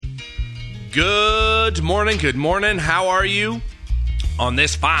Good morning. How are you on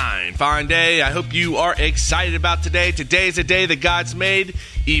this fine day? I hope you are excited about today. Today is a day that God's made,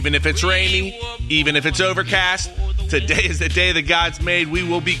 even if it's rainy, even if it's overcast. Today is the day that God's made. We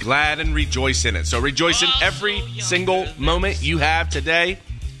will be glad and rejoice in it. So rejoice in every single moment you have today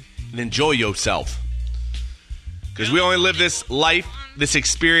and enjoy yourself. Because we only live this life, this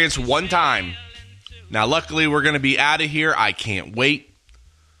experience one time. Now, luckily, we're going to be out of here. I can't wait.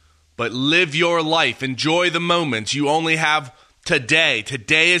 But live your life. Enjoy the moments. You only have today.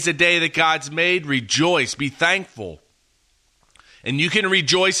 Today is a day that God's made. Rejoice. Be thankful. And you can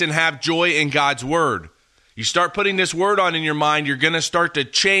rejoice and have joy in God's word. You start putting this word on in your mind, you're going to start to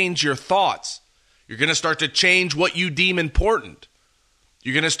change your thoughts. You're going to start to change what you deem important.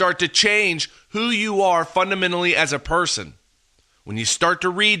 You're going to start to change who you are fundamentally as a person when you start to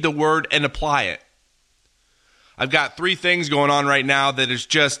read the word and apply it. I've got 3 things going on right now that is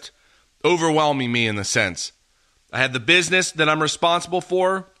just overwhelming me in the sense. I have the business that I'm responsible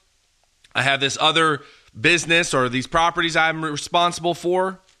for. I have this other business or these properties I'm responsible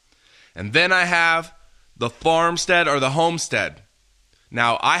for. And then I have the farmstead or the homestead.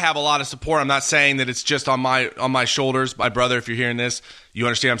 Now, I have a lot of support. I'm not saying that it's just on my shoulders. My brother, if you're hearing this, you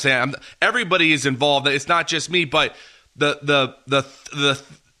understand what I'm saying. Everybody is involved. It's not just me, but the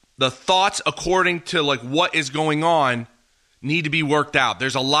thoughts according to like what is going on need to be worked out.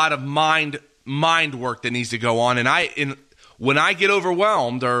 There's a lot of mind work that needs to go on. And when I get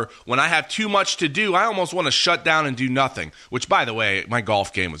overwhelmed or when I have too much to do, I almost want to shut down and do nothing. Which, by the way, my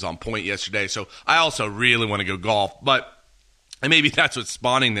golf game was on point yesterday, so I also really want to go golf. And maybe that's what's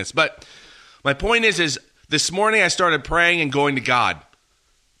spawning this. But my point is this morning I started praying and going to God.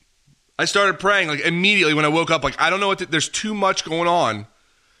 I started praying like immediately when I woke up. Like, I don't know there's too much going on.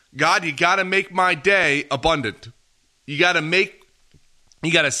 God, you got to make my day abundant. You got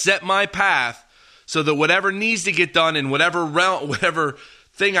to set my path so that whatever needs to get done in whatever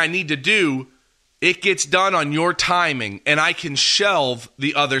thing I need to do, it gets done on your timing, and I can shelve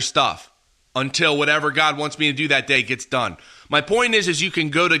the other stuff until whatever God wants me to do that day gets done. My point is you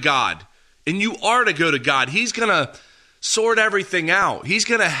can go to God, and you are to go to God. He's going to sort everything out. He's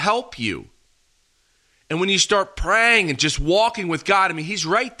going to help you. And when you start praying and just walking with God, He's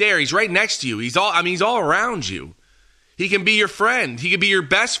right there. He's right next to you. He's all around you. He can be your friend. He can be your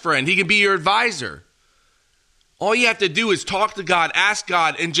best friend. He can be your advisor. All you have to do is talk to God, ask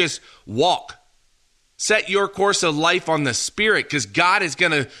God, and just walk. Set your course of life on the Spirit, because God is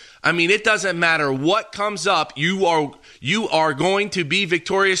going to, it doesn't matter what comes up. You are going to be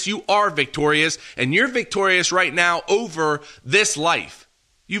victorious. You are victorious, and you're victorious right now over this life.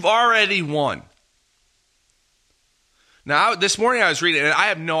 You've already won. Now, this morning I was reading, and I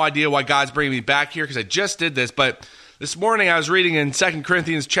have no idea why God's bringing me back here because I just did this, but this morning I was reading in 2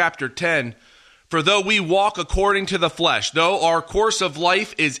 Corinthians chapter 10, for though we walk according to the flesh, though our course of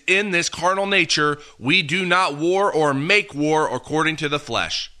life is in this carnal nature, we do not war or make war according to the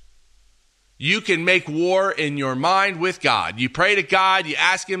flesh. You can make war in your mind with God. You pray to God, you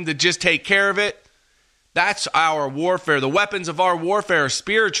ask Him to just take care of it. That's our warfare. The weapons of our warfare are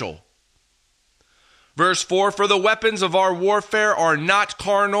spiritual. Verse 4, for the weapons of our warfare are not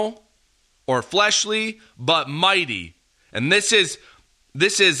carnal or fleshly, but mighty. And this is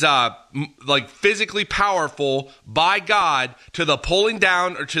like physically powerful by God to the pulling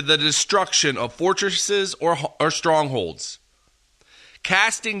down or to the destruction of fortresses or strongholds,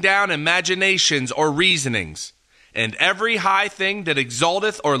 casting down imaginations or reasonings, and every high thing that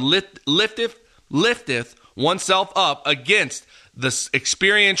exalteth or lifteth oneself up against the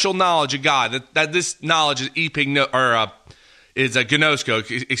experiential knowledge of God. That this knowledge is is a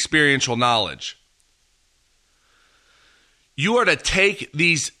gnosko, experiential knowledge. You are to take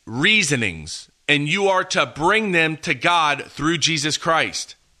these reasonings and you are to bring them to God through Jesus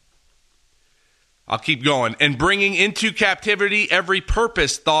Christ. I'll keep going. And bringing into captivity every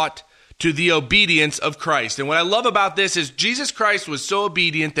purpose thought to the obedience of Christ. And what I love about this is Jesus Christ was so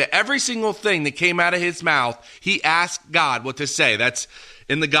obedient that every single thing that came out of his mouth, he asked God what to say. That's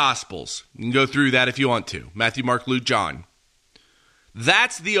in the Gospels. You can go through that if you want to. Matthew, Mark, Luke, John.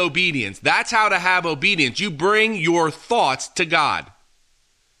 That's the obedience. That's how to have obedience. You bring your thoughts to God.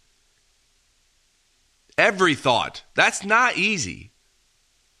 Every thought. That's not easy.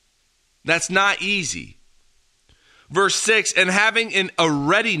 That's not easy. Verse 6, and having a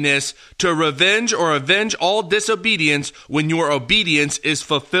readiness to revenge or avenge all disobedience when your obedience is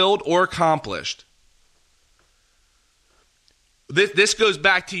fulfilled or accomplished. This goes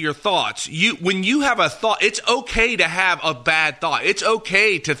back to your thoughts. When you have a thought, it's okay to have a bad thought. It's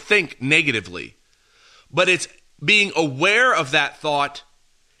okay to think negatively. But it's being aware of that thought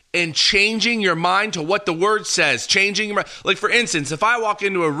and changing your mind to what the word says, changing your mind. Like, for instance, if I walk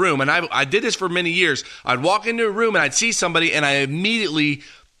into a room, and I did this for many years, I'd walk into a room and I'd see somebody and I immediately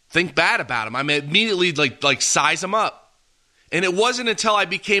think bad about them. I immediately like size them up. And it wasn't until I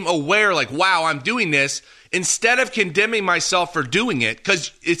became aware, like, wow, I'm doing this, instead of condemning myself for doing it,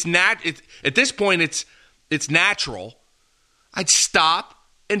 because at this point it's natural, I'd stop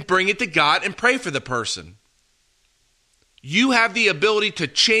and bring it to God and pray for the person. You have the ability to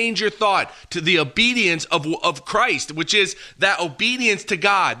change your thought to the obedience of Christ, which is that obedience to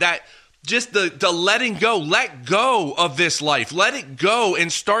God, that just the letting go. Let go of this life. Let it go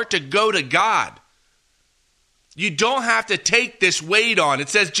and start to go to God. You don't have to take this weight on. It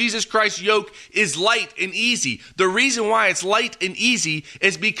says Jesus Christ's yoke is light and easy. The reason why it's light and easy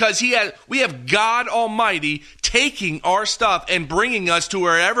is because we have God Almighty taking our stuff and bringing us to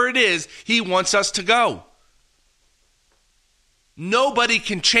wherever it is He wants us to go. Nobody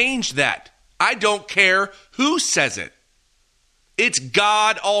can change that. I don't care who says it. It's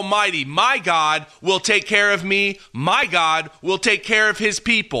God Almighty. My God will take care of me. My God will take care of His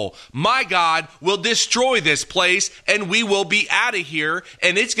people. My God will destroy this place, and we will be out of here,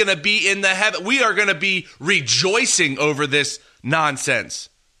 and it's going to be in the heaven. We are going to be rejoicing over this nonsense.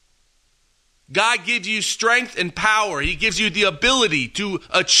 God gives you strength and power. He gives you the ability to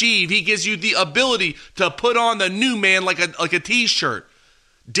achieve. He gives you the ability to put on the new man like a t-shirt.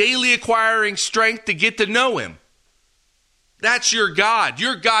 Daily acquiring strength to get to know Him. That's your God.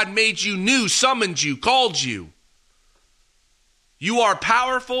 Your God made you new, summoned you, called you. You are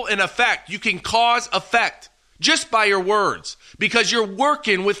powerful in effect. You can cause effect just by your words because you're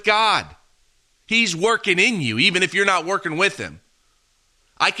working with God. He's working in you, even if you're not working with Him.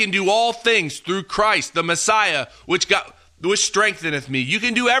 I can do all things through Christ, the Messiah, which strengtheneth me. You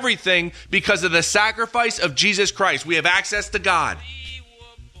can do everything because of the sacrifice of Jesus Christ. We have access to God.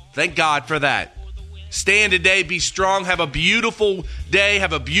 Thank God for that. Stand today, be strong, have a beautiful day,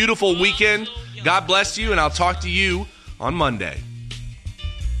 have a beautiful weekend. God bless you, and I'll talk to you on Monday.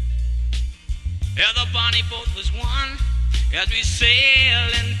 Yeah, the bonnie boat was one as we sail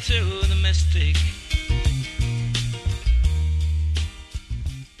into the mystic.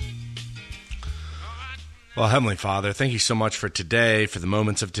 Well, Heavenly Father, thank you so much for today, for the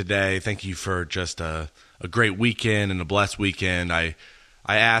moments of today. Thank you for just a great weekend and a blessed weekend. I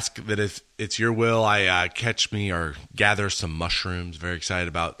ask that if it's your will, I catch me or gather some mushrooms. Very excited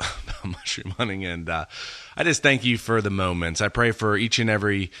about mushroom hunting. And I just thank you for the moments. I pray for each and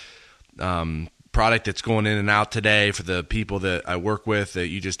every product that's going in and out today, for the people that I work with, that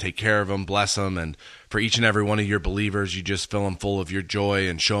you just take care of them, bless them. And for each and every one of your believers, you just fill them full of your joy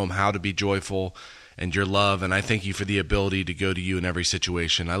and show them how to be joyful and your love. And I thank you for the ability to go to you in every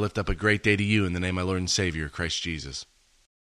situation. I lift up a great day to you in the name of my Lord and Savior, Christ Jesus.